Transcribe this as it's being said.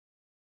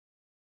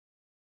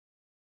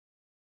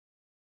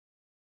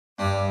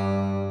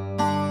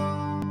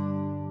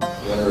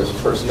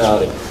his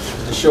personality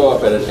to show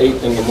up at an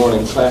 8 in the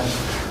morning class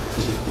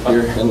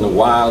here in the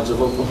wilds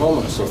of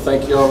Oklahoma. So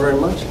thank you all very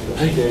much.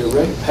 Thank you,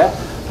 Ray. Pat.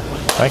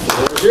 Thank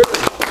you.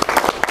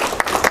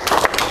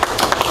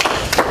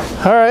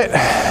 All right,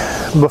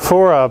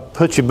 before I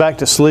put you back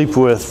to sleep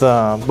with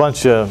a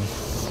bunch of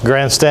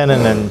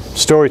grandstanding and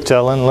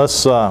storytelling,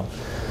 let's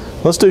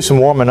do some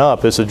warming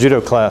up. It's a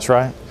judo class,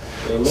 right?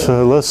 Amen.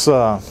 So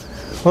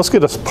let's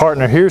get us a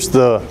partner. Here's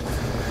the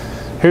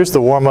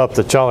warm up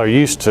that y'all are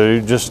used to.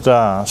 Just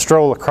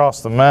stroll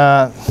across the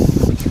mat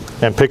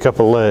and pick up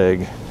a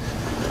leg,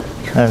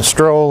 and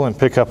stroll and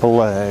pick up a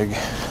leg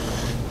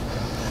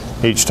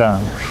each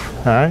time.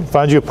 All right,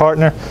 find you a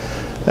partner.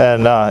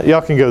 And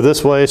y'all can go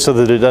this way so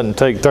that it doesn't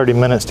take 30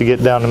 minutes to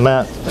get down the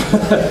mat.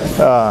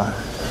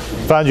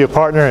 Find you a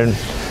partner and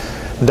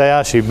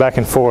dayashi back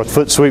and forth,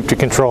 foot sweep to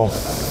control.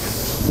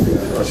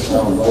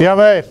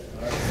 Yame,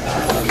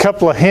 a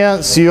couple of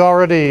hints. You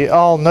already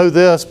all know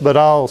this, but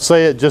I'll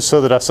say it just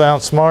so that I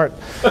sound smart.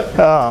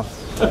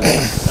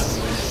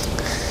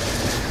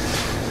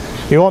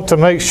 You want to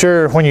make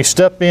sure when you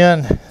step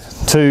in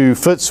to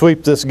foot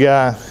sweep this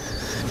guy,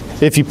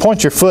 if you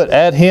point your foot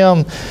at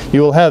him,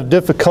 you will have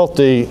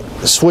difficulty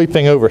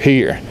sweeping over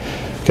here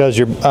because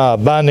you're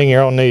binding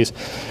your own knees.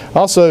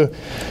 Also,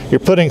 you're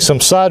putting some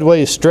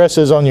sideways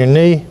stresses on your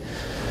knee,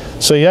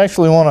 so you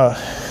actually want to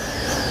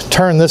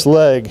turn this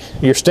leg,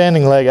 your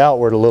standing leg,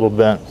 outward a little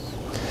bit.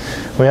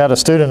 We had a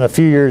student a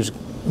few years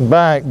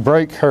back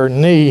break her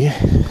knee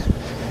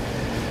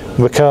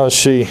because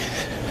she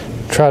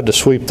tried to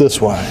sweep this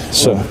way.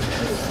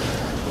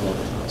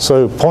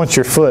 So point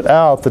your foot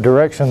out the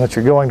direction that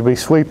you're going to be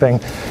sweeping.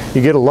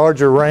 You get a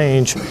larger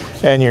range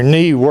and your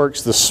knee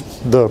works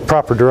the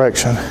proper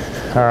direction.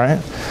 All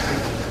right.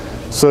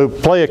 So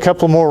play a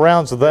couple more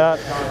rounds of that.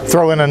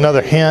 Throw in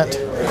another hint.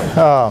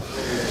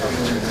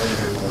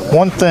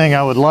 One thing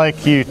I would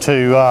like you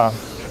to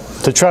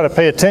try to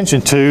pay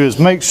attention to is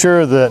make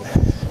sure that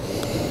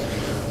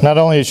not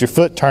only is your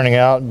foot turning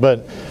out,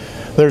 but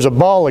there's a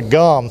ball of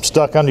gum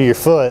stuck under your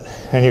foot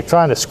and you're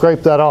trying to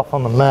scrape that off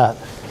on the mat,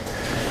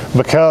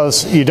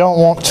 because you don't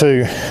want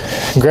to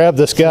grab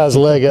this guy's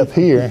leg up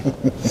here.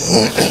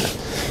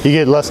 You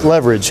get less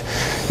leverage.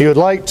 You would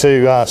like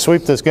to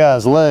sweep this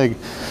guy's leg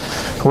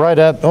right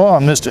at, oh, I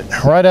missed it,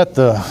 right at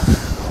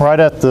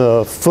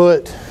the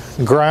foot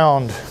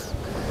ground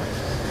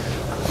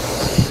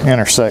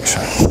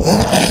intersection,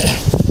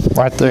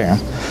 right there.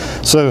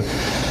 So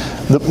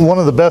one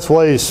of the best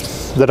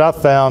ways that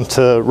I've found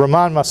to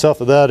remind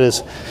myself of that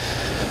is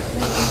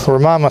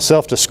remind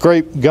myself to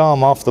scrape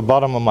gum off the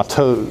bottom of my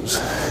toes.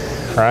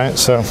 Right,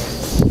 so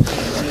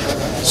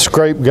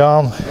scrape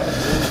gum,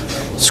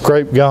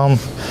 scrape gum,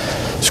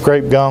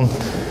 scrape gum.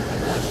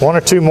 One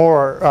or two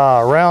more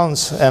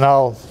rounds and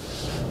I'll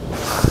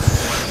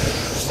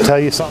tell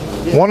you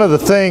something. One of the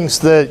things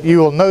that you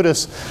will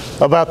notice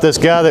about this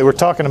guy that we're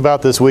talking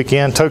about this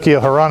weekend, Tokio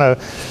Hirano,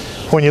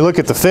 when you look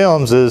at the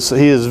films, is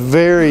he is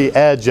very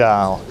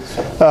agile.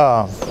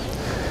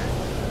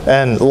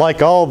 And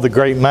like all the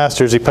great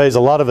masters, he pays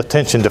a lot of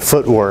attention to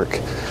footwork.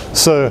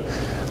 So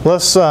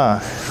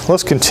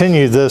let's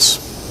continue this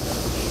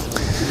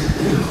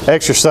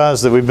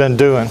exercise that we've been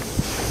doing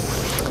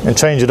and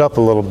change it up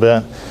a little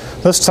bit.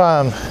 This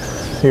time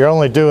you're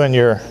only doing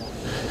your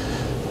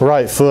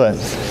right foot,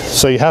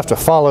 so you have to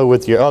follow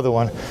with your other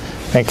one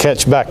and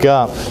catch back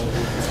up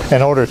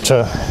in order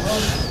to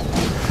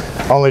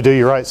only do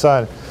your right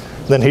side.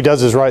 Then he does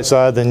his right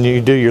side, then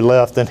you do your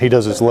left, then he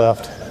does his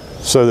left.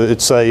 So that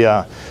it's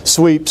a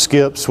sweep,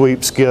 skip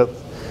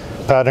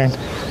pattern.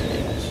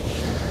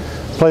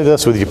 Play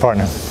this with your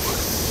partner.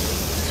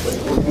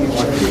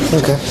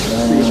 Okay.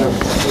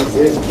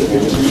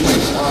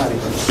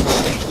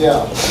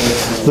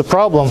 The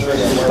problem,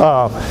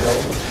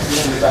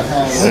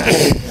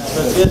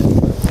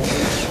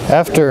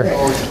 after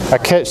I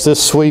catch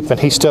this sweep and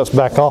he steps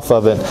back off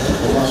of it,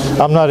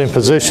 I'm not in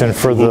position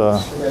for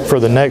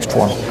the next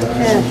one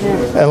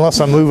unless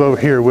I move over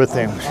here with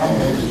him.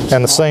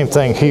 And the same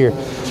thing here,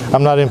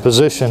 I'm not in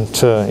position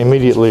to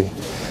immediately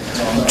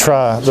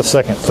try the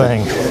second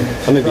thing.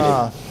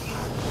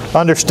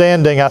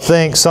 Understanding, I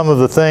think, some of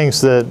the things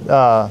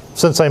that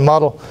Sensei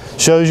Model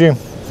shows you,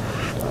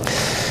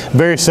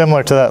 very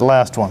similar to that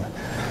last one.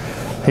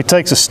 He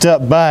takes a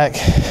step back.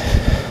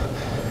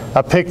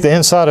 I pick the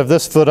inside of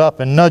this foot up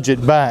and nudge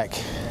it back.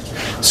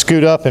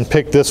 Scoot up and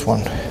pick this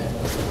one.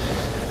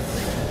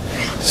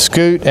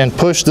 Scoot and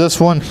push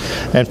this one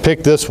and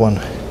pick this one.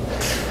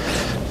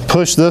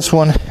 Push this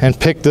one and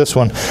pick this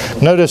one.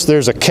 Notice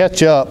there's a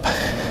catch up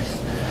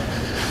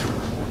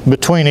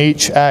between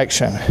each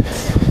action.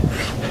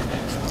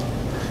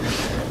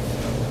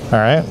 All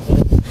right.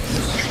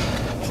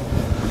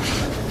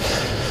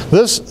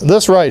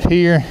 This right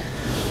here,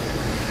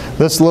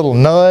 this little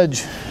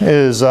nudge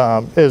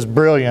is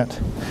brilliant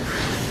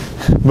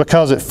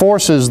because it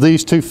forces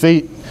these 2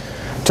 feet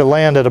to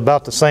land at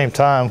about the same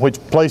time, which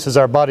places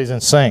our bodies in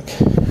sync,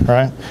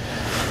 right?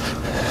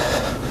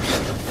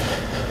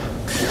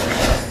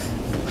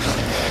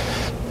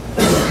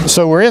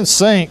 So we're in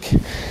sync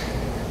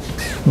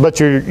But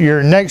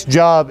your next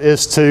job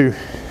is to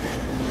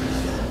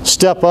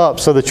step up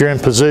so that you're in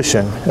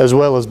position as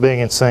well as being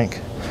in sync.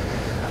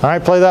 All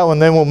right, play that one,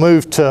 then we'll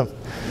move to,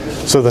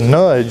 so the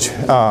nudge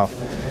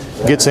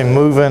gets him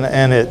moving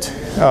and it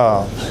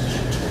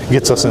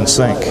gets us in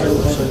sync.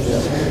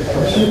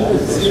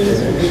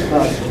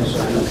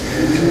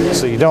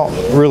 So you don't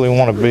really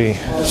want to be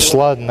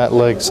sliding that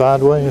leg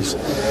sideways.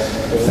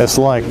 It's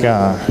like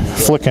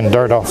flicking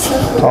dirt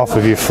off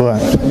of your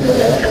foot.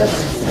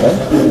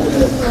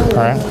 All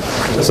right,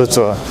 so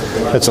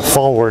it's a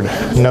forward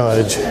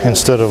nudge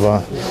instead of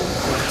a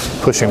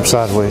push him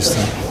sideways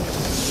thing.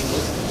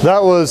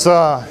 That was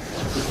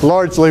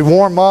largely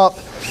warm up.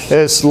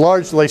 It's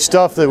largely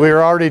stuff that we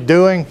were already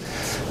doing,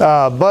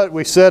 but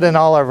we said in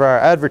all of our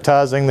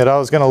advertising that I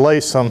was going to lay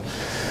some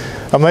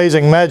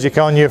amazing magic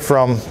on you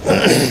from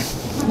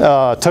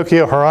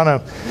Tokio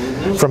Hirano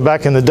from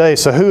back in the day.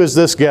 So who is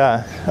this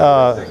guy?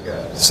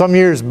 Some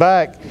years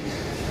back,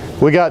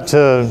 we got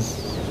to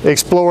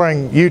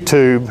exploring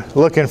YouTube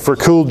looking for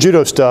cool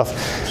judo stuff,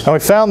 and we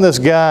found this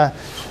guy,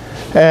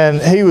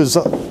 and he was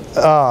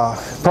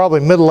probably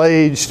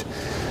middle-aged.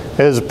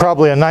 It was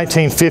probably a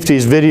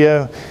 1950s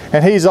video,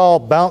 and he's all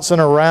bouncing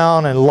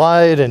around and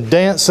light and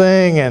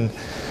dancing and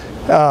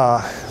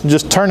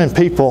just turning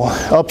people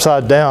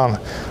upside down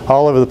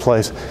all over the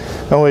place.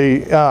 And we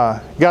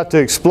got to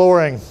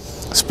exploring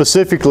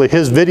specifically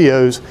his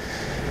videos,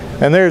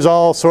 and there's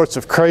all sorts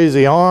of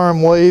crazy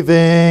arm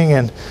waving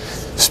and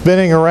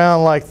spinning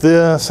around like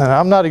this, and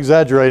I'm not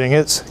exaggerating,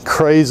 it's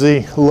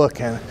crazy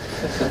looking.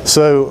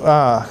 So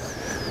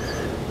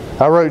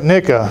I wrote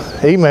Nick an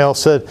email,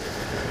 said,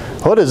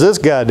 "What is this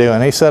guy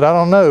doing?" He said, "I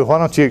don't know. Why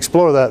don't you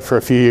explore that for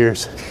a few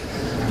years?"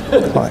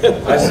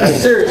 I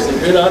seriously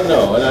do not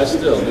know, and I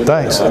still do.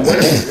 Thanks.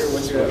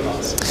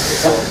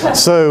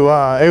 So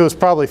it was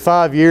probably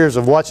 5 years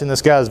of watching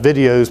this guy's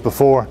videos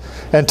before,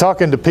 and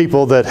talking to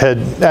people that had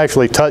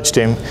actually touched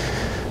him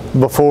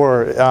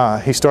before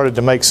he started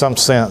to make some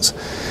sense.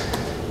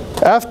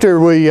 After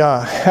we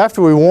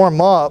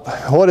warm up,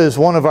 what is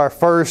one of our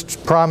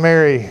first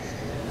primary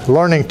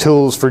learning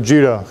tools for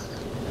judo?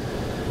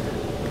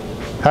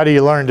 How do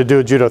you learn to do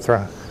a judo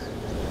throw?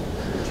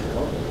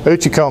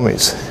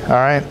 Uchikomis, all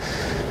right?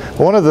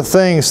 One of the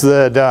things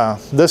that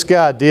this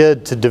guy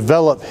did to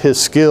develop his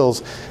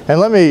skills, and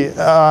let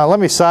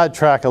me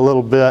sidetrack a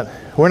little bit.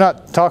 We're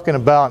not talking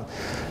about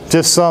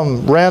just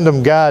some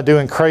random guy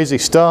doing crazy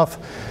stuff.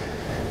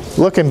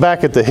 Looking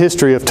back at the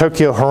history of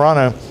Tokio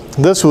Hirano,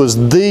 this was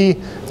the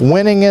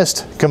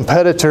winningest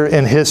competitor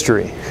in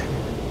history.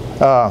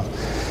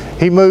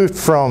 He moved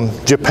from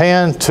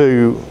Japan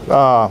to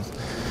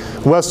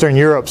Western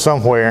Europe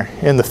somewhere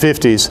in the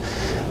 50s,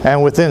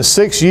 and within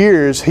 6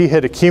 years he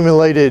had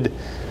accumulated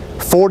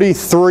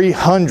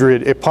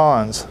 4,300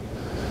 ippons.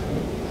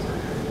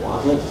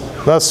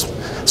 That's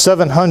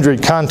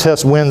 700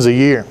 contest wins a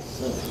year.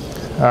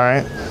 All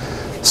right,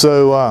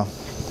 so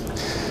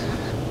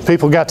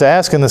people got to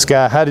asking this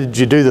guy, "How did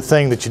you do the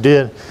thing that you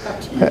did?"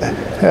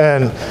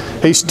 And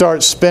he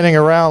starts spinning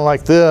around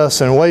like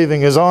this and waving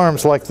his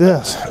arms like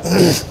this.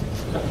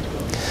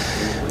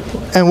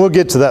 And we'll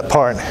get to that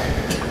part.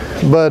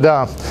 But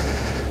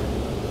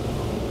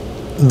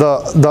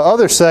the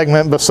other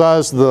segment,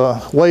 besides the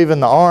waving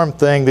the arm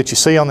thing that you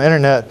see on the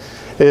internet,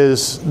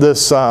 is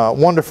this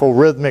wonderful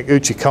rhythmic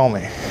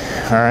uchikomi.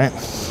 All right.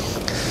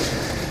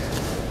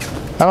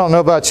 I don't know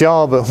about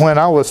y'all, but when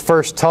I was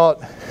first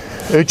taught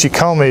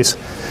uchikomis,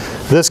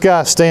 this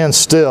guy stands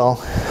still,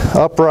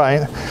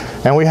 upright,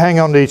 and we hang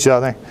on to each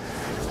other.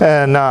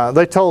 And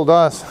they told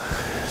us,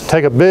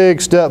 take a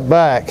big step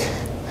back,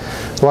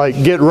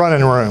 like get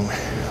running room,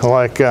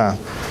 like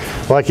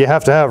you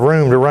have to have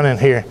room to run in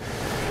here.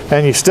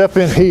 And you step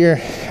in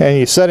here and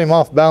you set him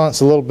off balance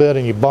a little bit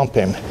and you bump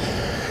him.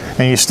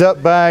 And you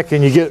step back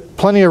and you get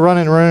plenty of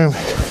running room,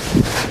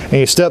 and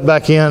you step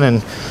back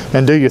in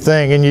and do your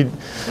thing. And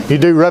you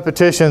do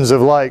repetitions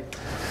of like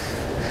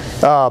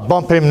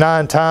bump him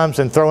 9 times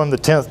and throw him the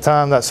 10th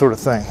time, that sort of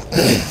thing.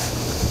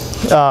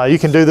 You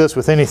can do this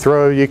with any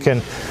throw. You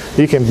can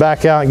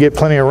back out and get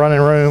plenty of running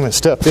room and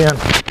step in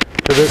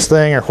to this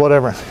thing or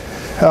whatever.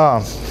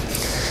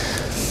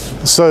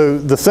 So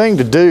the thing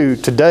to do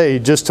today,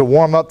 just to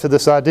warm up to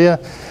this idea,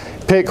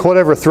 pick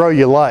whatever throw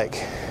you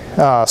like.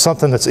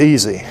 Something that's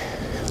easy,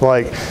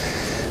 like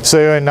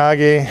Seoi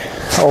Nage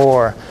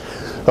or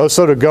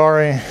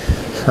Osotogari,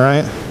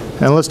 right?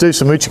 And let's do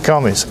some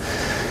uchikomis.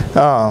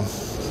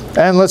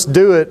 And let's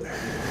do it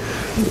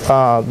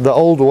the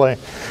old way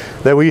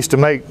that we used to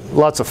make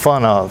lots of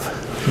fun of,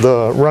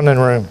 the running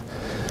room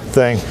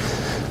thing.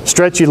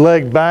 Stretch your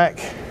leg back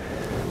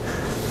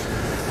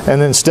and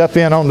then step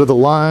in onto the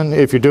line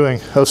if you're doing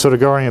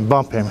Osotogari and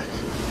bump him.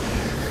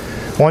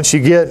 Once you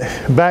get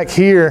back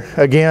here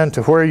again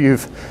to where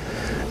you've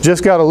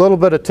just got a little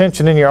bit of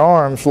tension in your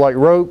arms like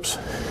ropes,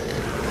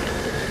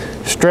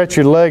 stretch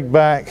your leg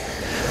back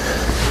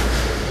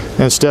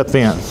and step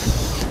in.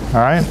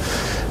 All right?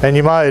 And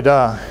you might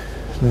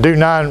do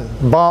 9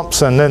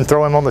 bumps and then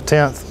throw him on the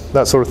 10th,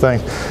 that sort of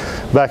thing,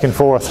 back and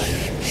forth.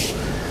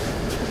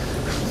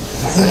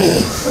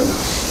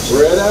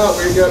 Spread out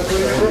where you got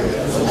plenty.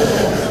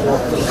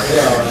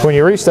 When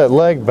you reach that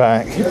leg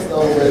back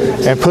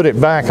and put it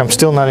back, I'm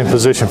still not in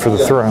position for the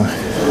throw.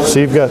 So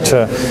you've got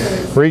to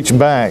reach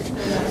back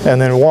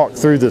and then walk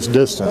through this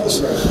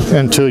distance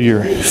until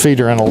your feet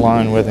are in a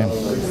line with him.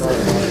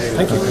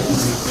 Thank you.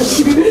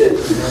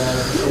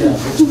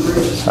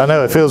 I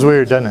know, it feels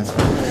weird, doesn't it?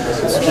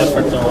 It's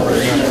different than what we're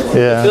doing.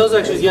 Yeah. It feels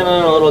like she's getting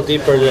in a little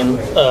deeper than,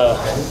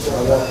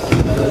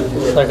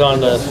 like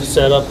on the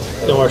setup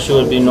than where she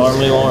would be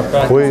normally when we're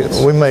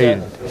practicing. We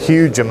made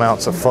huge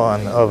amounts of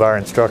fun of our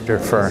instructor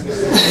for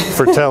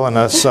telling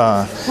us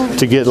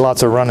to get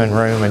lots of running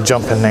room and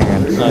jump in there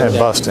and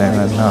bust him.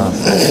 And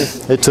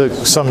it took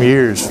some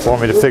years for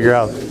me to figure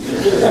out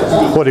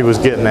what he was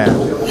getting at.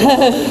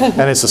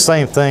 And it's the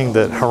same thing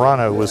that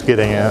Hirano was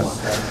getting at.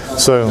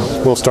 So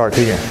we'll start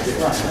here.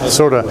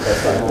 Sort of,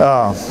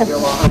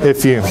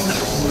 if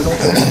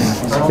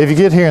you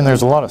get here and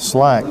there's a lot of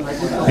slack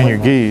in your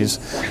gis,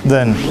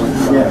 then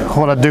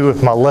what I do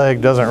with my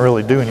leg doesn't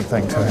really do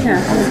anything to it.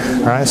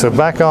 All right, so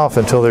back off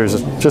until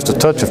there's just a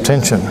touch of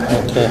tension.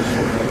 Okay.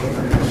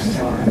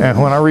 And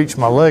when I reach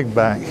my leg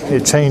back,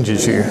 it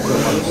changes you.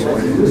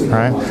 All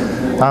right,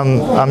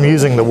 I'm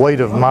using the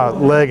weight of my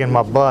leg and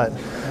my butt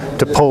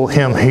to pull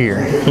him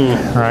here.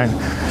 All right,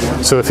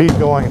 so if he's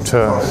going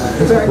to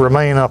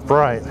remain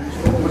upright,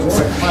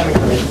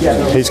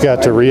 he's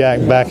got to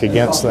react back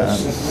against that.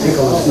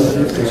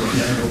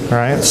 All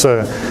right,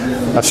 so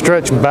I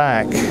stretch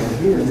back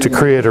to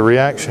create a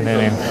reaction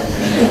in him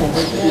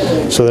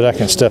so that I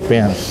can step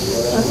in.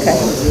 Okay.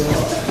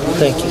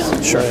 Thank you.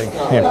 Sure.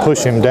 And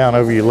push him down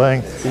over your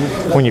leg.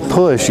 When you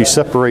push, you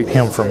separate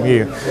him from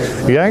you.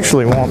 You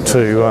actually want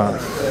to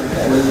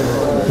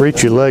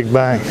reach your leg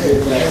back,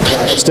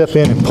 step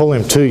in and pull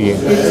him to you.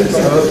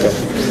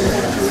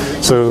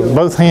 So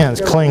both hands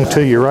cling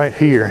to you right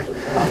here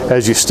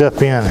as you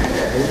step in.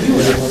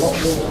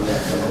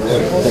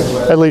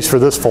 At least for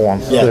this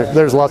form. Yeah.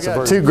 There's lots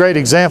of two great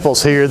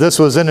examples here. This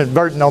was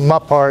inadvertent on my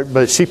part,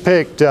 but she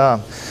picked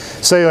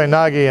Seoi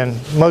Nagi and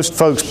most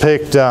folks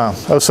picked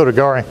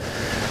Osotogari.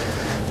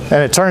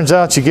 And it turns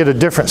out you get a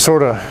different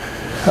sort of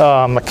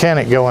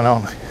mechanic going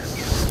on.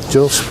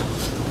 Jules?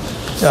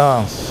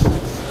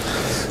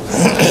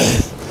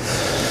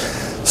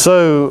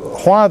 So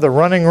why the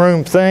running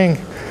room thing?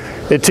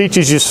 It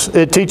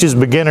teaches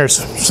beginners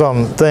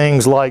some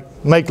things like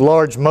make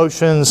large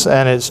motions,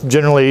 and it's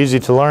generally easy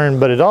to learn,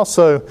 but it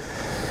also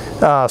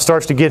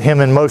starts to get him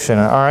in motion.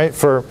 All right,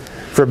 for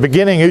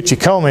beginning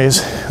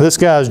uchikomis, this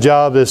guy's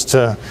job is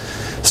to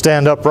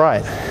stand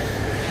upright,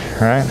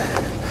 right?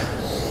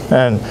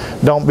 And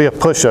don't be a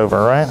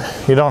pushover, right?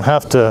 You don't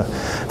have to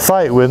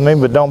fight with me,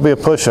 but don't be a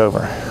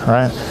pushover,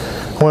 right?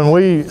 When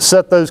we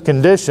set those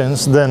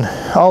conditions, then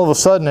all of a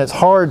sudden it's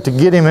hard to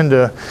get him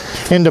into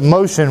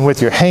motion with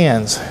your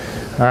hands.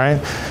 All right,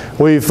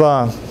 we've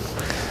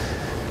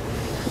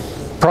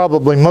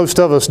probably most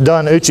of us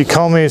done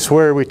uchikomis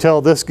where we tell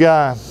this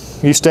guy,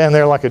 you stand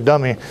there like a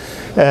dummy,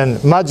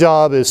 and my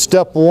job is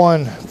step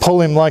one,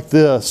 pull him like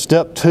this.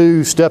 Step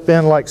two, step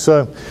in like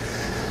so.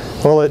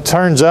 Well, it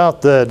turns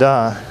out that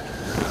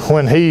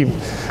when he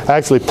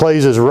actually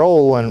plays his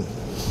role, and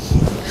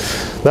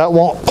that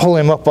won't pull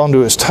him up onto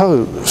his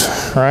toes,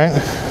 right?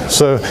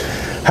 So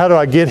how do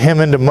I get him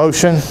into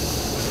motion?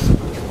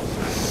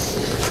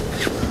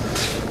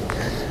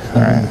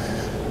 All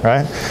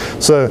right?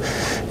 So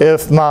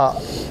if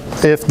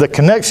the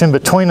connection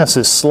between us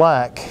is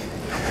slack,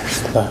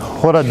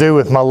 what I do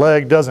with my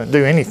leg doesn't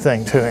do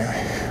anything to him,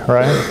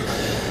 right?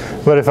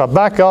 But if I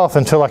back off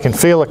until I can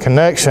feel a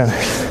connection,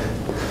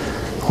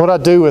 what I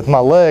do with my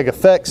leg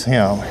affects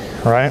him,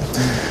 right?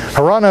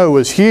 Hirano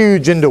was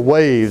huge into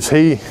waves.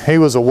 He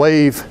was a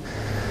wave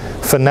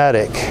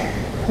fanatic,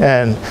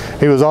 and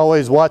he was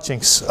always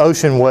watching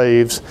ocean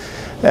waves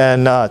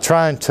and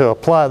trying to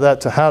apply that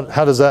to how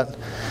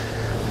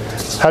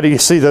do you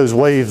see those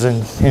waves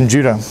in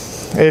judo?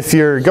 If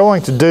you're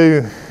going to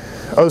do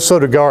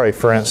Osotogari,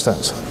 for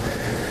instance,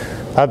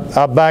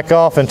 I back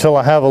off until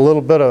I have a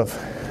little bit of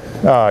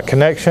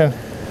connection.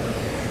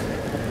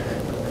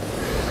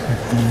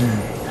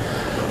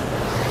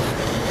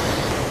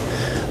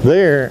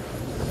 There,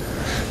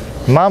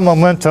 my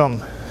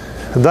momentum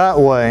that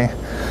way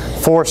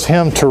forced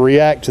him to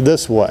react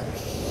this way.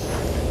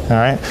 All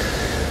right.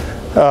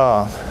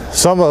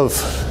 Some of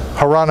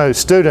Hirano's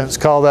students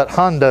call that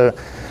hondo,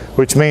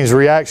 which means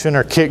reaction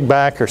or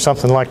kickback or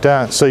something like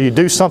that. So you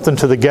do something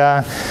to the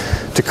guy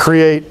to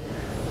create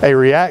a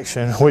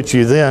reaction, which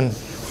you then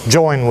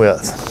join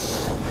with.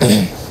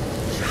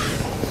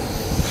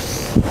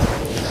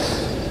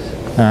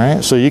 All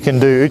right. So you can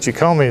do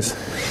uchikomis.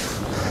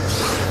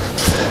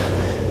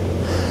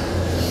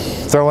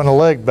 Throwing a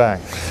leg back,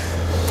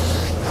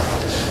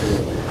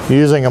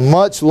 using a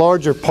much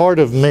larger part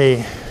of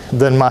me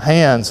than my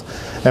hands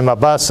and my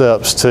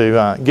biceps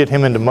to get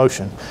him into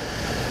motion.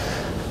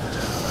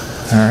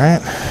 All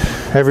right,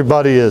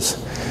 everybody is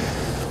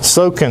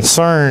so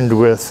concerned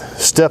with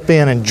step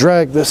in and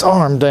drag this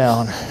arm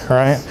down,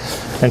 right,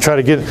 and try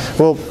to get,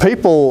 well,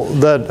 people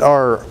that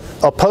are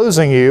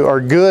opposing you are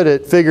good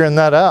at figuring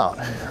that out,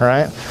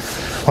 right?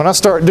 When I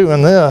start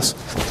doing this,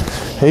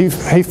 he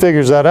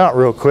figures that out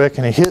real quick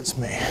and he hits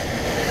me,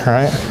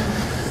 right?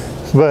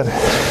 But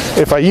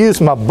if I use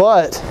my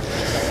butt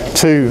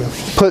to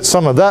put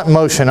some of that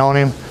motion on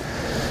him,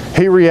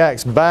 he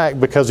reacts back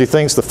because he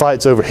thinks the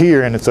fight's over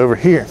here and it's over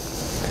here.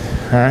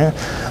 All right?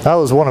 That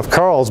was one of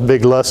Carl's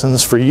big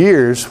lessons for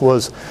years,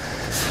 was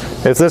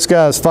if this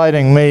guy's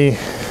fighting me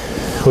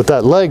with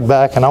that leg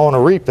back and I want to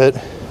reap it,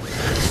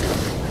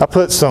 I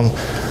put some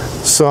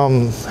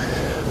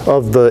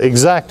of the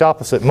exact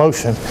opposite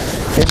motion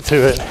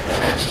into it.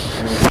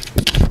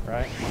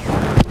 Right?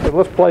 So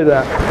let's play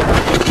that.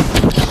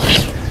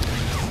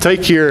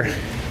 Take your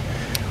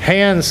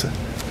hands,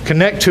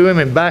 connect to him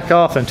and back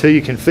off until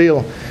you can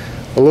feel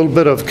a little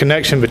bit of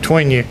connection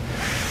between you.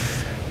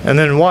 And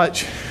then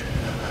watch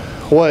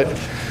what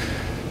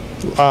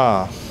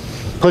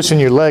pushing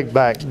your leg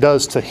back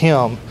does to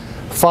him.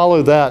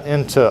 Follow that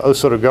into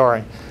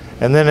Osotogari.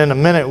 And then in a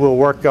minute we'll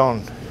work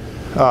on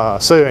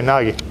Seoi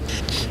Nage.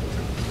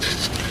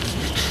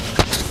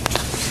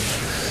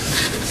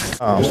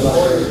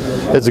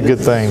 It's a good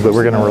thing, but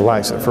we're going to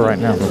relax it for right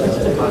now.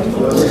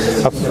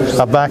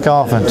 I back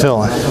off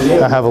until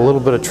I have a little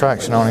bit of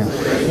traction on him.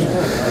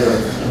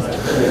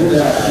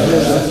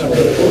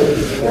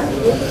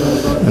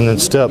 And then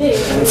step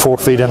 4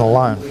 feet in a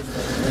line.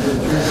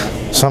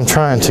 So I'm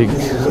trying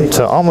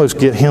to almost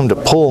get him to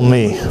pull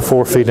me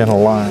 4 feet in a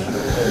line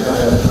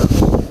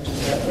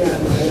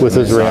with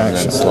his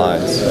reaction.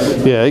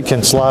 Slides. Yeah, it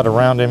can slide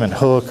around him and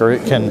hook, or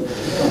it can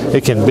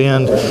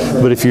bend.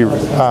 But if you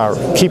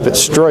keep it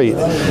straight,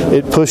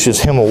 it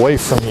pushes him away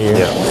from you,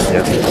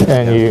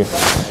 and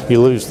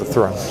you lose the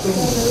throw.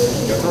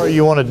 What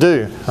you want to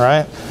do,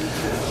 right?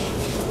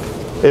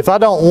 If I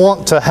don't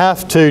want to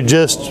have to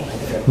just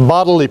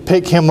bodily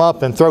pick him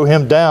up and throw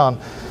him down,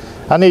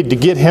 I need to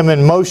get him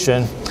in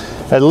motion,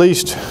 at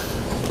least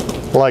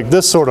like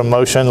this sort of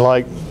motion,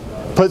 like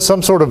put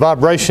some sort of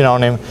vibration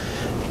on him,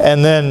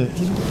 and then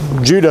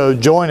judo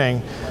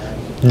join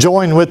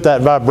with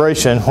that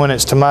vibration when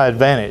it's to my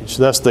advantage.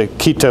 That's the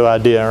Kito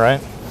idea,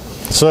 right?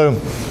 So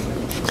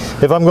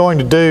if I'm going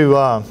to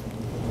do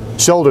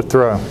shoulder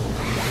throw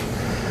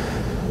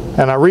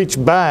and I reach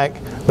back,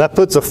 that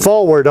puts a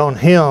forward on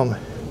him.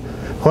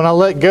 When I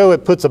let go,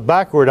 it puts a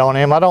backward on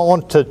him. I don't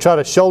want to try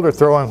to shoulder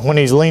throw him when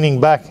he's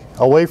leaning back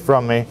away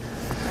from me.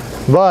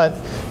 But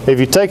if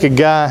you take a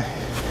guy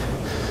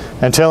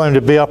and tell him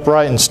to be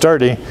upright and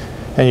sturdy,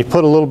 and you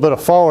put a little bit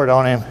of forward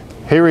on him,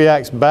 he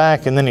reacts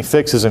back and then he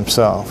fixes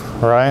himself,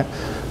 right?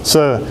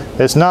 So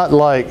it's not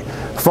like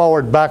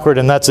forward, backward,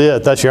 and that's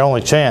it. That's your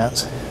only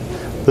chance.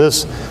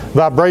 This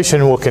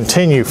vibration will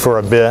continue for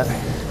a bit.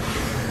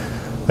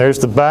 There's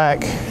the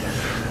back.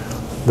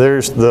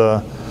 There's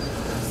the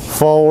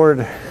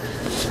forward.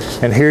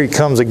 And here he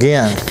comes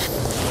again,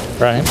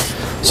 right?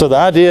 So the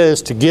idea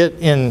is to get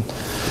in,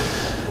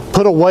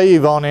 put a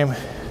wave on him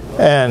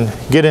and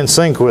get in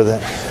sync with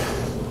it.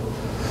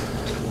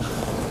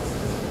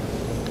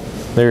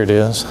 There it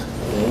is.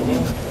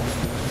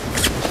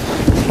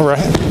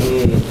 Right.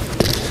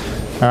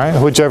 All right.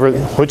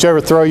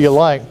 Whichever throw you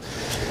like.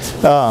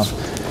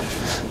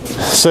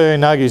 Seoi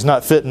Nage's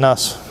not fitting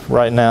us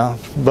right now,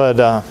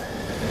 but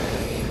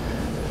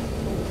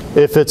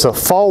if it's a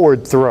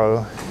forward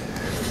throw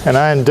and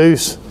I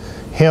induce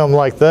him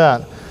like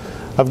that,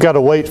 I've got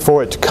to wait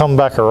for it to come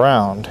back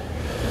around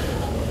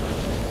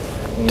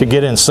to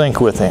get in sync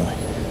with him.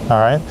 All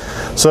right.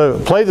 So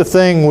play the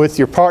thing with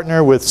your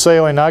partner with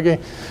Seoi Nage.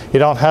 You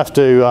don't have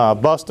to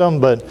bust them,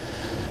 but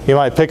you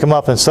might pick them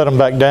up and set them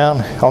back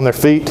down on their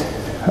feet.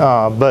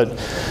 But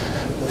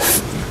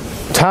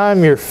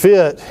time your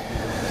fit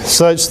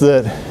such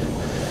that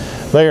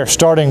they are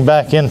starting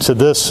back into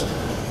this,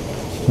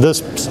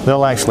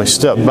 they'll actually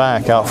step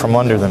back out from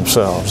under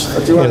themselves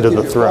into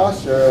the throw.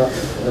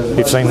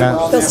 You've seen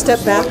that? They'll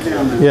step back?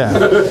 Yeah.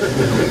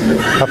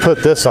 I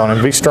put this on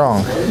him. Be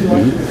strong.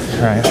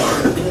 Right.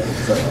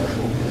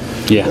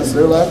 Yeah.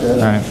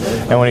 Right.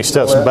 And when he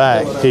steps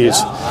back,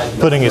 he's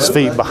putting his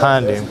feet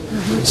behind him.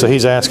 So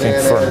he's asking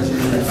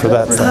for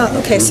that thing.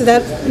 Okay, so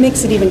that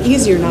makes it even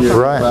easier now.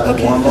 Right.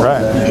 Okay.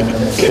 Right.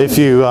 If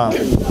you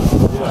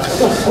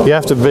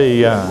have to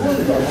be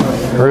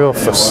real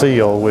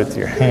facile with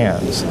your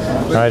hands,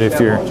 right? If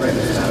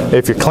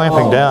you're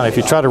clamping down, if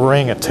you try to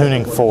wring a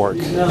tuning fork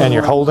and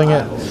you're holding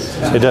it,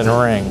 it doesn't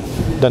ring,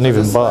 doesn't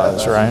even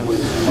buzz, right?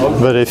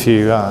 But if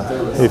you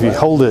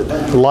hold it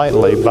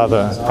lightly by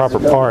the proper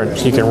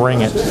part, you can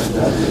wring it,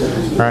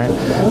 right?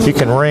 You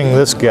can wring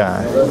this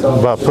guy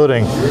by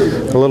putting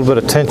a little bit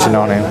of tension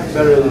on him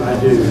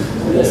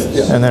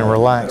and then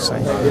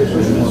relaxing.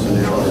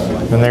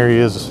 And there he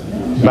is,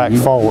 back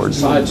forward.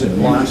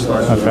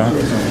 Okay.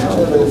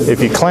 If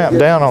you clamp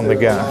down on the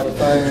guy,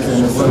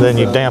 then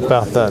you damp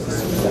out that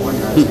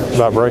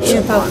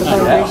vibration.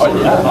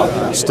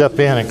 Step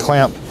in and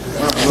clamp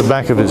the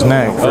back of his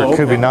neck for a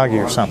kubinagi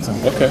or something.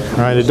 Okay. All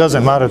right. It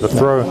doesn't matter the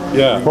throw.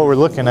 Yeah. What we're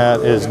looking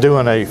at is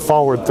doing a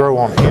forward throw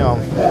on him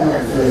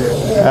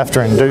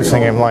after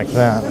inducing him like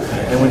that,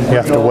 you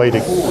have to wait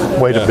a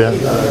bit.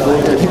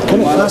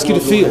 Can I ask you to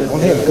feel on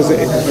him? Because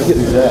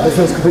it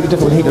feels completely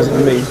different when he does it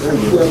than me.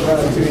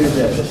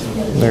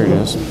 There it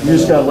is.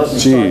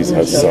 Jeez,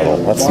 that's subtle.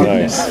 That's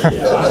nice.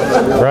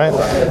 Right?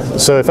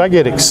 So if I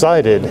get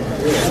excited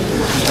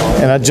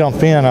and I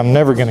jump in, I'm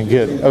never going to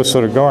get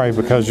Osotogari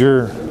because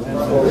you're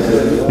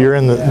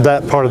in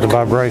that part of the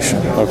vibration.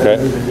 Okay.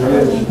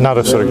 Not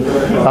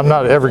Osotogari. I'm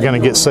not ever going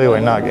to get Seoi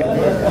Nage.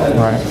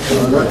 Right?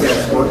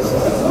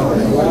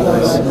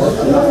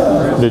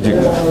 Did you?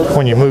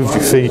 When you moved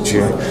your feet,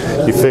 you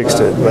fixed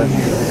it, but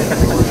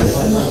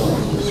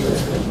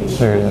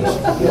there it is.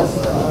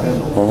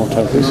 One more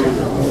time, please.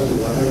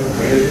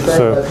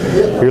 So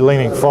you're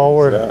leaning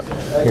forward,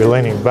 you're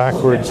leaning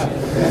backwards,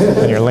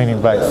 and you're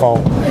leaning back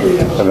forward.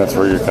 And that's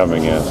where you're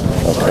coming in.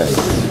 Okay.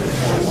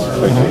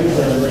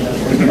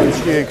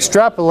 You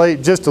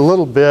extrapolate just a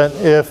little bit.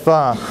 If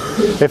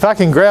I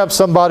can grab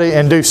somebody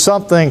and do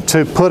something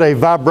to put a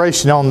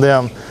vibration on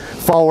them,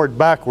 forward,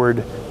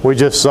 backward, we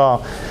just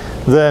saw,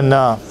 then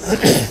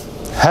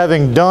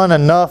having done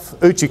enough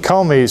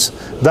uchikomis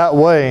that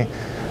way,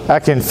 I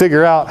can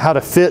figure out how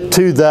to fit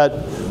to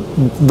that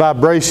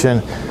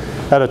vibration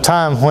at a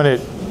time when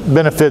it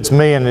benefits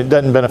me and it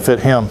doesn't benefit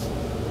him.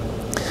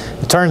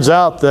 It turns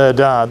out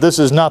that this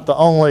is not the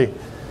only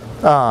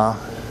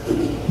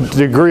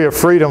degree of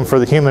freedom for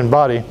the human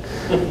body.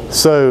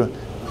 So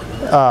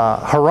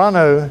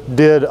Hirano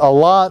did a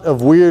lot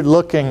of weird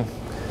looking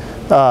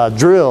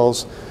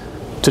drills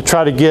to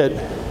try to get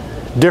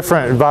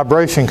different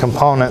vibration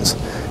components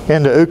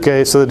into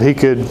uke so that he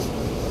could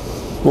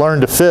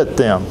learn to fit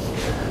them.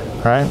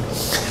 Right?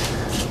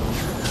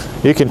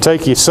 You can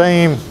take your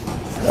same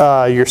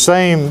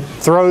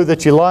throw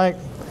that you like.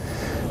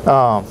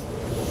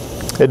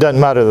 It doesn't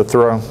matter the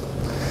throw.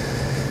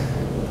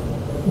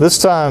 This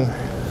time,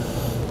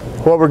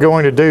 what we're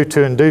going to do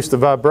to induce the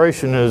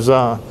vibration is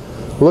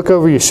look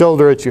over your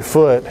shoulder at your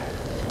foot.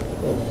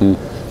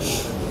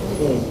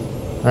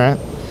 Right?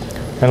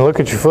 And look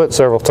at your foot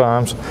several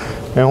times.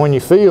 And when you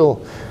feel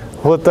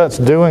what that's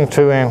doing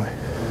to him,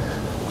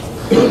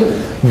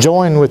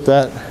 join with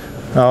that.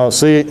 Oh,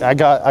 see, I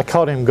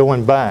caught him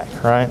going back,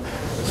 right?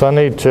 So I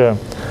need to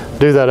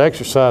do that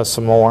exercise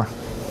some more.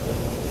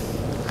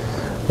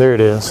 There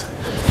it is.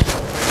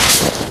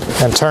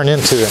 And turn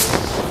into it.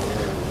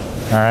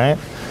 All right?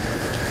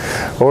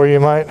 Or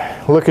you might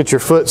look at your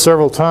foot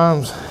several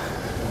times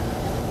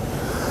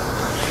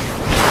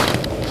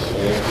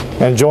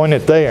and join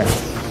it there.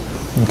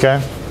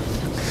 Okay?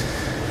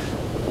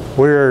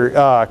 We're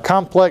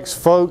complex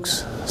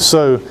folks,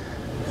 so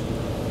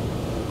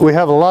we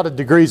have a lot of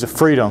degrees of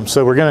freedom,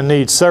 so we're going to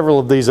need several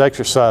of these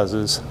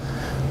exercises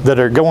that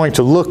are going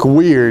to look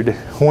weird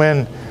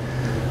when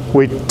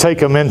we take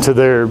them into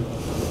their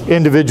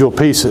individual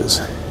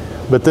pieces.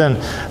 But then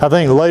I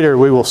think later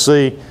we will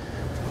see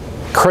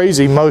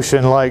crazy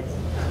motion, like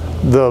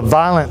the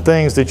violent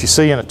things that you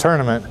see in a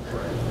tournament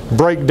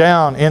break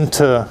down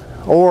into,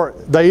 or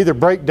they either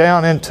break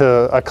down into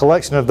a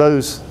collection of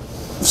those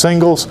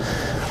singles,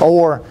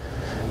 or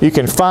you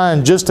can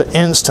find just an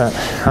instant,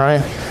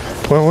 right?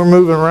 When we're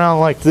moving around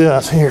like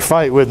this, here,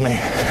 fight with me,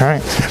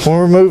 right? When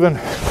we're moving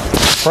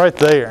right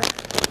there,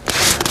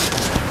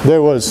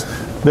 there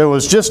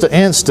was just an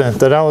instant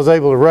that I was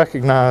able to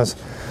recognize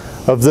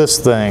of this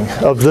thing,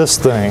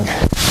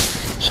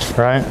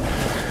 right?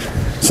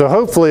 So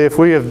hopefully if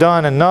we have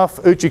done enough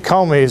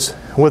uchikomis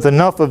with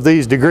enough of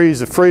these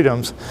degrees of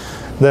freedoms,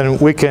 then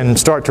we can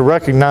start to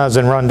recognize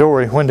in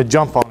randori when to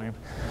jump on him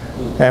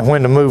and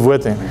when to move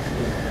with him.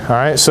 All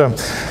right, so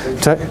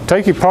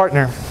take your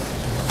partner,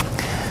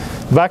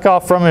 back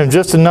off from him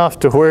just enough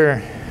to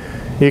where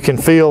you can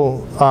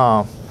feel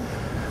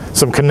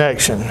some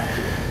connection.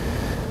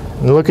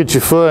 And look at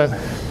your foot,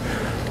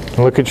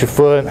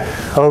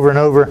 over and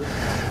over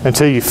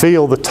until you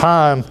feel the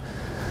time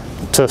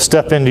to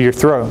step into your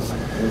throw.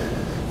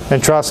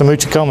 And try some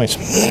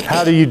uchikomis.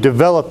 How do you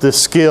develop this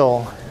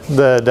skill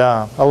that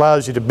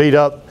allows you to beat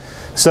up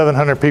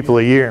 700 people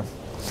a year?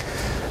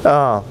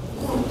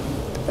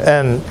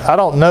 And I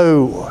don't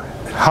know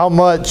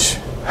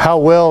how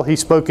well he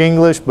spoke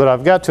English, but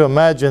I've got to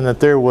imagine that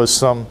there was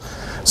some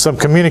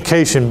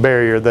communication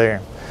barrier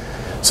there.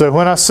 So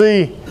when I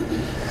see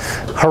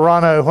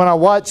Hirano, when I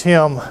watch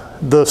him,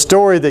 the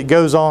story that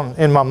goes on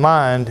in my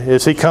mind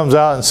is he comes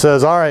out and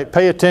says, all right,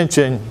 pay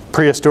attention,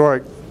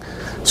 prehistoric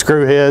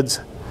screwheads.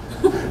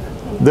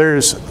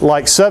 There's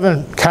like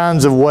 7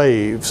 kinds of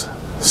waves.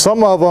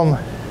 Some of them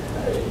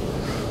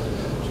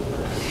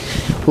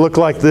look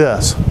like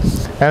this.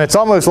 And it's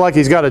almost like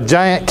he's got a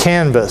giant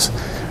canvas.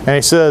 And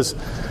he says,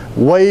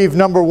 wave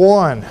number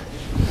 1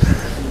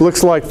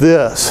 looks like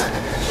this.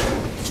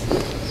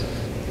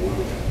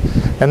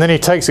 And then he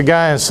takes a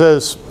guy and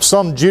says,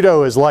 some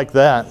judo is like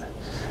that.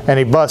 And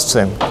he busts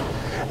him.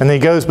 And then he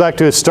goes back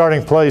to his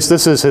starting place.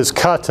 This is his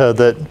kata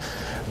that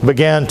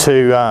began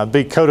to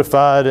be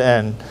codified,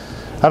 and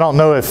I don't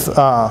know if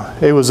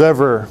it was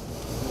ever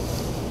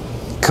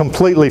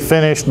completely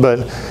finished, but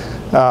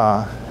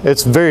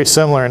it's very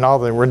similar in all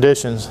the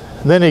renditions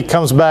then he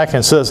comes back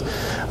and says,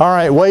 all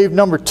right, wave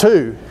number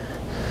 2.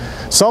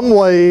 Some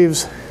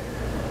waves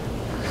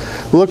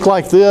look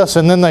like this,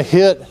 and then they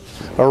hit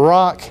a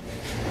rock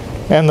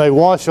and they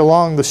wash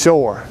along the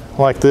shore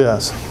like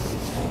this.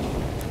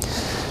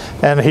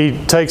 And he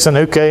takes an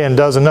uke and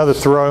does another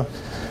throw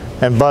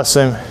and busts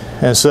him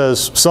and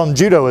says, some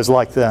judo is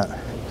like that.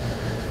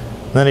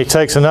 Then he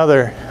takes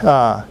another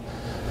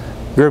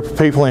group of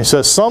people and he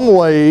says, some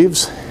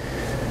waves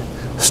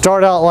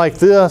start out like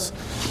this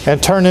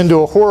and turn into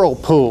a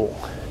whirlpool,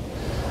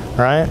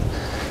 right?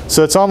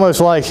 So it's almost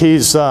like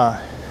he's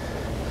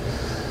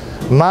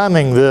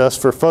miming this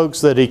for folks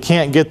that he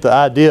can't get the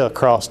idea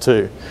across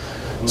to.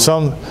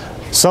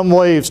 Some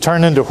waves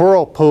turn into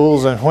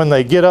whirlpools, and when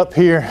they get up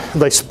here,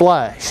 they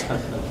splash,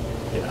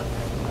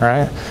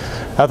 right?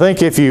 I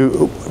think if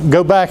you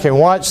go back and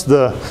watch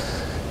the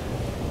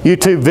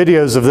YouTube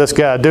videos of this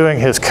guy doing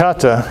his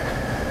kata,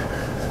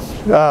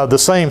 the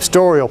same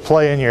story will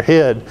play in your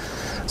head.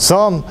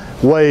 Some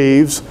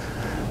waves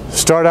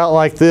start out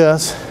like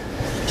this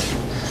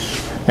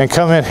and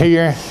come in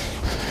here,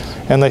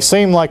 and they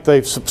seem like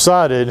they've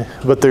subsided,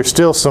 but there's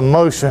still some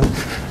motion,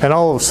 and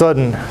all of a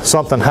sudden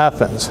something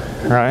happens,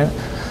 right?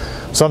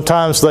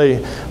 Sometimes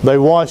they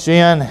wash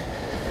in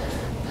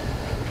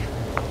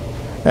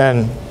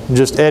and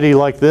just eddy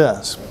like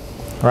this,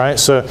 right?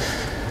 So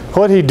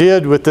what he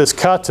did with this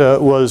kata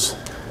was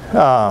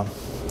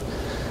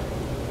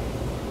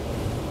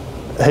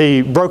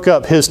he broke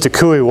up his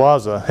takui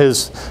waza,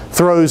 his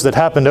throws that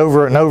happened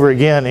over and over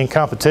again in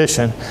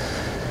competition,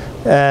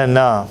 and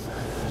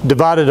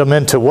divided them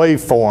into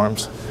wave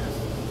forms.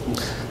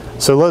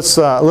 So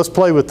let's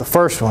play with the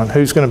first one.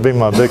 Who's going to be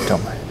my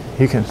victim?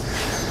 You can.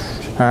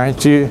 All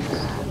right, you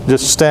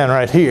just stand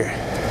right here.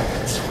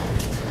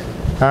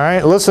 All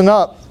right, listen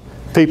up,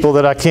 people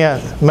that I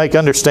can't make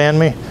understand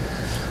me.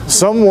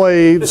 Some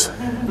waves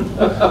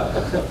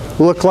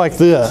look like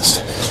this,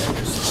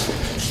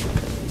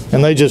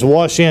 and they just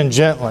wash in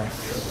gently.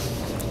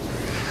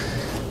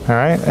 All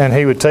right, and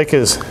he would take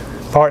his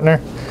partner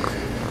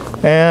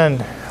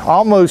and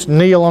almost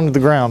kneel onto the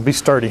ground. Be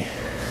sturdy.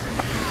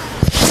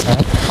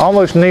 Right.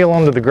 Almost kneel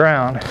onto the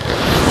ground,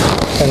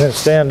 and then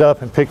stand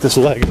up and pick this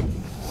leg up.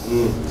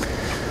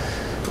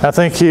 I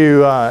think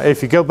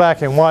if you go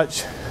back and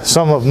watch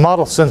some of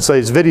Model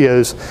Sensei's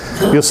videos,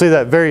 you'll see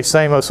that very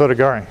same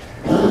osotogari.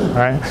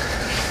 Right.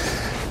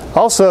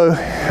 Also,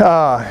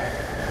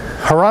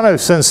 Hirano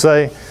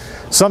Sensei,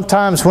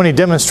 sometimes when he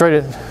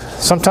demonstrated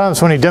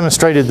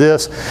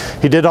this,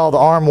 he did all the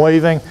arm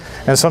waving,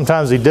 and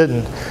sometimes he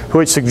didn't,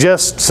 which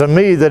suggests to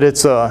me that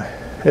it's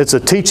a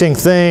teaching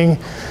thing,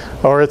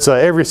 or it's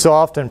a every so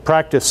often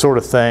practice sort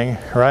of thing,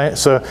 right?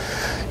 So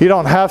you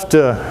don't have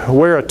to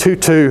wear a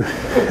tutu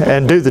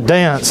and do the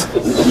dance,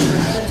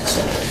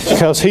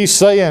 because he's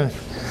saying,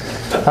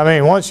 I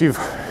mean, once you've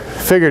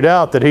figured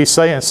out that he's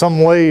saying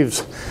some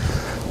waves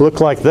look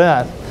like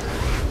that,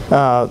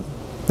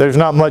 there's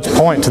not much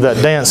point to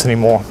that dance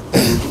anymore.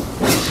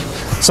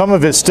 Some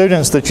of his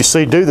students that you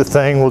see do the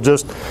thing will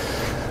just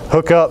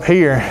hook up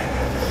here,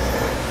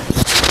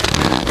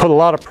 put a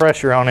lot of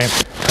pressure on him,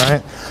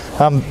 right?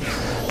 I'm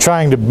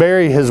trying to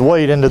bury his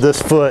weight into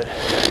this foot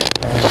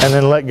and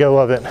then let go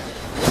of it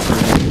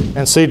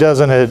and see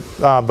doesn't it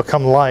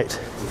become light.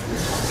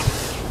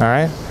 All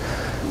right,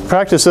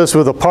 practice this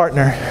with a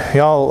partner.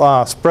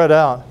 Y'all spread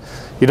out.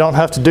 You don't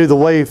have to do the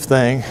wave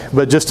thing,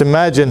 but just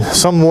imagine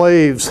some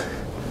waves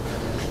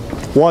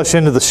wash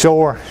into the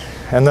shore,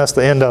 and that's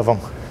the end of them.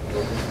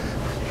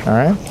 All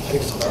right.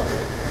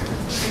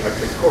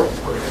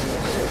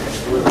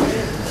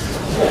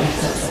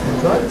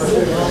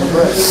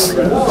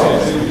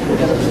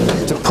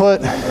 To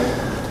put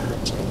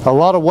a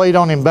lot of weight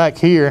on him back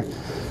here,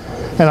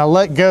 and I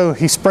let go,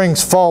 he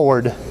springs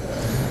forward,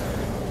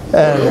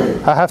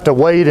 and I have to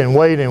wait and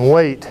wait and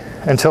wait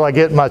until I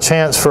get my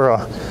chance for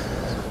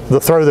the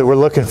throw that we're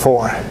looking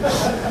for.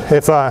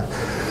 If I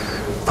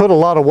put a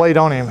lot of weight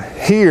on him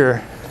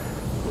here,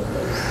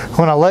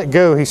 when I let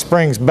go, he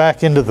springs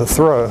back into the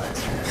throw,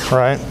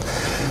 right?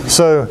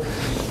 So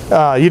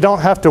you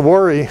don't have to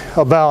worry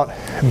about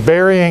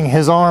burying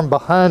his arm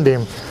behind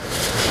him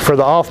for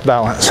the off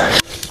balance,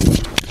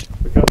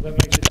 because that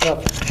makes it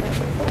tough.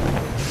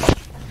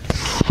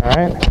 All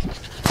right.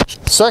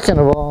 Second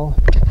of all,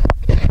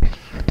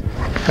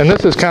 and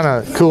this is kind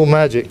of cool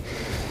magic,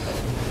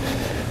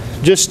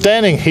 just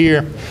standing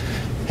here,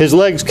 his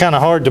leg's kind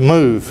of hard to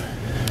move,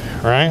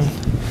 right?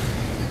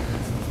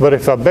 But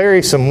if I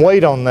bury some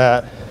weight on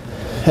that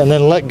and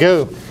then let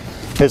go,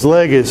 his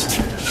leg is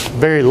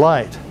very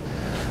light.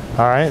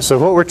 All right, so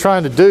what we're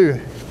trying to do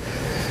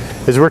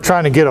is we're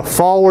trying to get a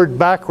forward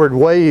backward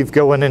wave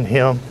going in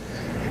him,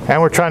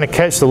 and we're trying to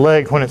catch the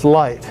leg when it's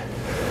light.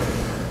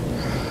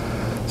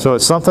 So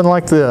it's something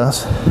like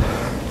this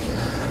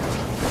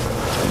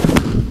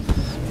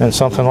and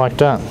something like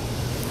that.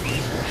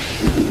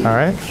 All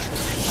right,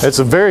 it's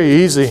a very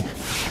easy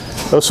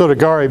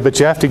osotogari, but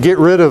you have to get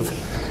rid of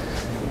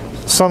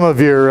some of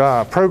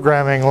your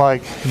programming,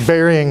 like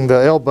burying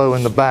the elbow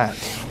in the back.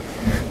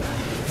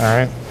 All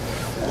right.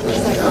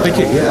 Thank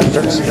you. Yeah.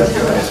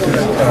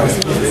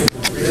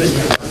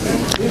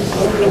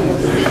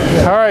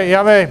 All right,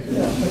 Yame.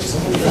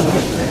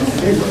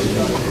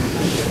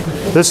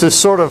 This is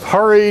sort of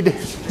hurried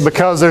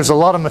because there's a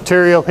lot of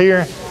material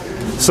here.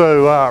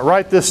 So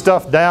write this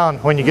stuff down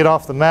when you get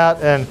off the mat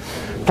and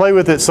play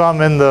with it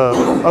some in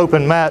the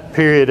open mat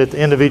period at the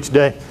end of each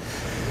day.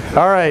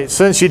 All right,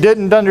 since you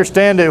didn't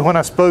understand it when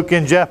I spoke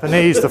in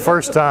Japanese the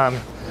first time,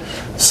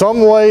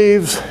 some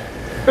waves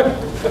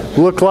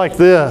look like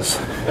this,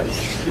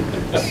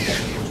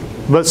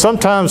 but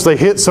sometimes they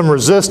hit some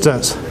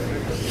resistance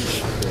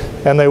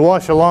and they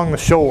wash along the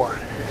shore.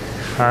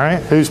 All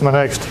right, who's my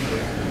next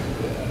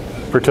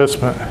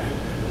participant?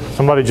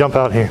 Somebody jump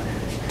out here.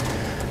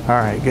 All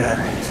right, good.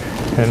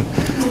 And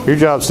your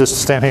job's just to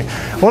stand here.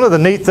 One of the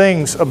neat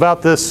things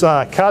about this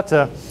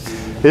kata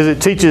is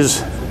it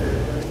teaches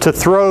to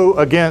throw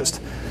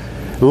against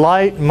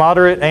light,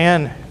 moderate,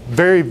 and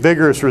very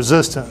vigorous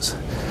resistance.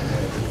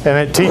 And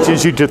it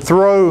teaches you to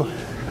throw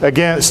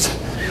against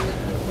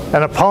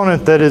an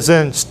opponent that is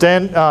in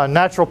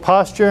natural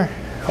posture,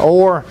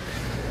 or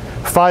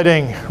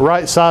fighting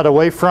right side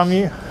away from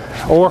you,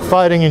 or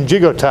fighting in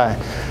jigotai.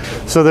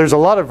 So there's a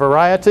lot of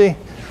variety.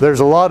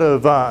 There's a lot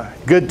of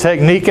good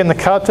technique in the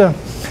kata.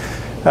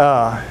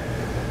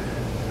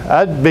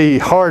 I'd be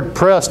hard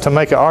pressed to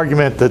make an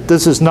argument that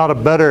this is not a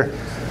better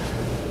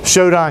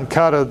Shodan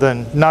kata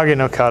than Nage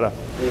no kata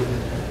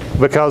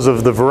because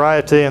of the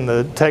variety and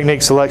the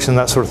technique selection,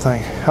 that sort of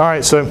thing. All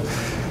right, so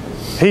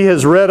he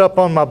has read up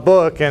on my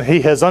book and he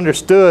has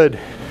understood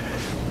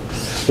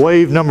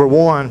wave number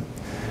 1,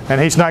 and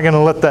he's not going to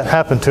let that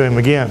happen to him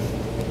again.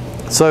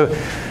 So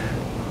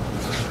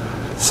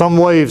some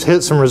waves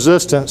hit some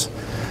resistance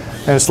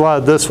and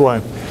slide this way.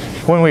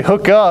 When we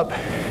hook up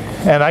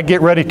and I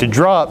get ready to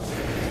drop,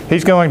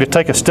 he's going to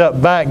take a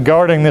step back,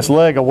 guarding this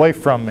leg away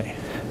from me.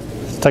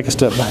 Take a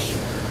step back.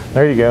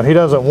 There you go. He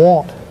doesn't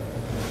want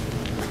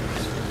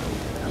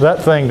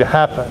that thing to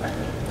happen.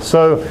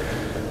 So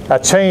I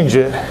change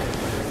it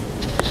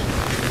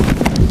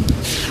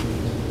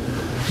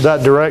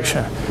that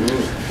direction.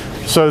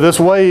 So this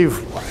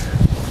wave,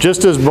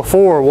 just as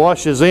before,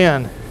 washes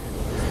in,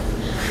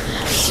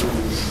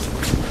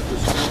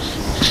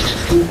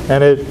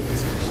 and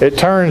it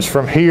turns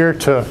from here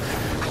to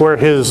where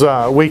his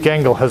weak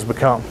angle has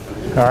become.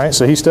 All right,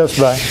 so he steps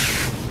back.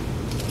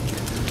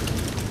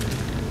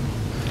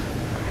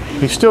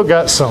 He's still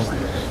got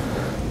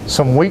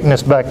some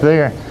weakness back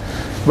there,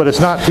 but it's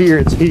not here,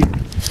 it's here.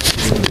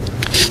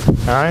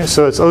 All right,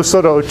 so it's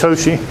Osoto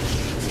Otoshi.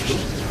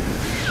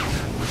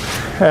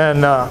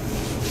 And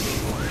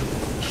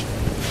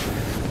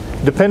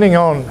depending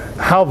on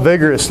how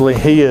vigorously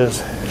he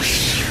is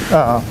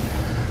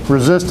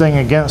resisting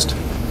against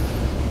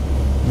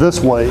this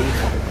wave,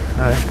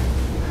 right,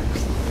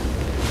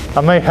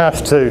 I may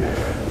have to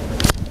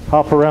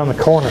hop around the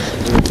corner.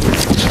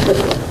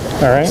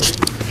 All right,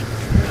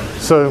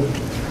 so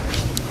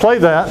play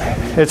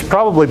that. It's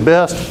probably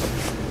best,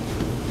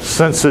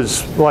 since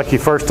it's like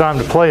your first time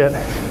to play it,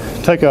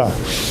 take a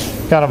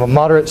kind of a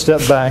moderate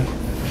step back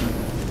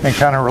and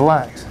kind of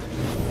relax.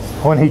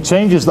 When he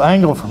changes the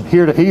angle from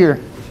here to here,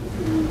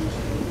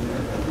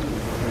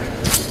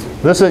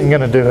 this isn't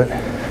going to do it,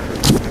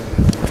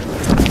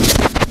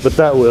 but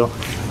that will.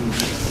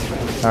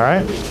 All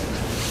right,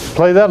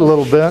 play that a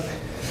little bit,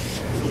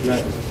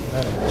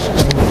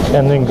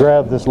 and then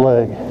grab this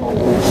leg.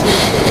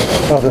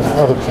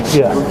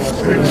 Yeah.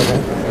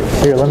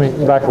 Here, let me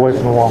back away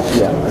from the wall.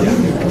 Yeah.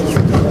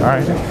 All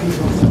right.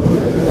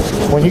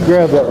 When you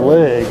grab that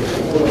leg,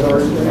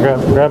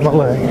 grab my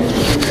leg.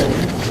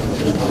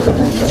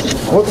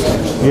 Whoops.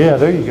 Yeah,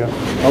 there you go.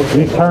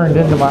 Okay. You turned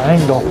into my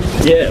angle.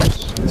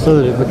 Yes.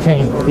 So that it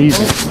became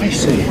easy. I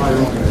see.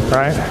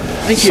 Right?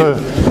 Thank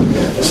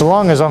you. So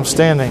long as I'm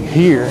standing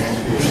here,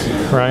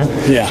 right?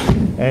 Yeah.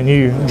 And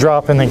you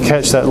drop and then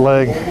catch that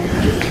leg,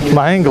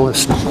 my angle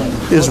is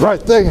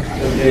right there.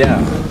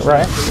 Yeah.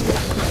 Right?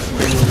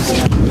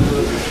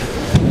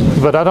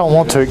 But I don't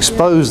want to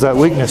expose that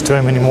weakness to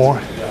him anymore.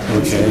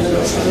 Okay.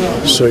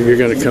 So you're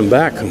going to come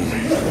back on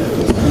me.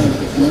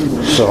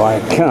 So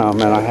I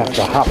come and I have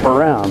to hop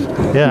around.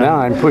 Yeah. Now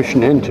I'm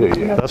pushing into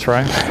you. That's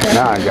right.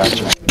 Now I got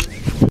you.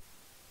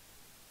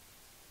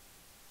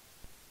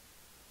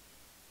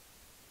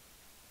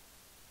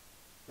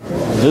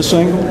 This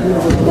angle?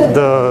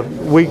 The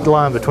weak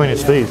line between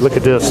his feet. Look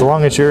at this. As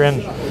long as you're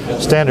in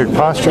standard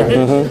posture,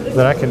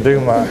 then I can do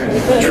my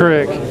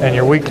trick, and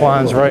your weak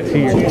line's right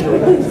here.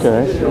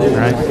 Okay.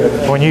 Right?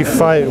 When you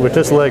fight with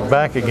this leg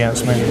back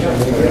against me,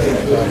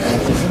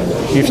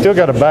 you've still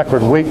got a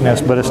backward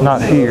weakness, but it's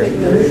not here.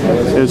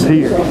 It's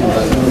here.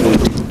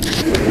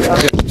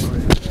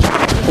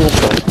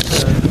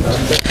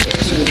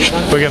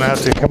 We're going to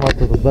have to come up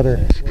with a better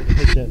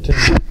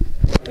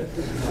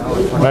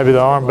maybe the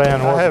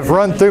armband. I have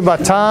run through my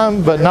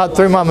time, but not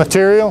through my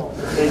material.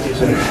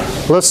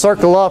 Let's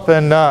circle up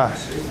and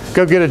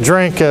go get a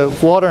drink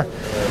of water,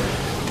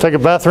 take a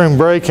bathroom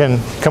break, and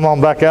come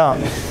on back out.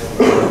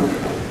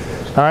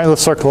 All right,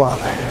 let's circle up.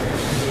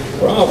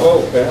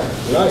 Bravo, Pat.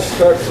 Nice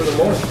start for the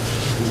morning.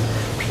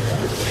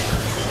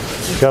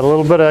 Got a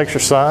little bit of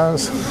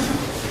exercise.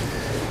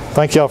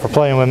 Thank y'all for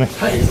playing with me.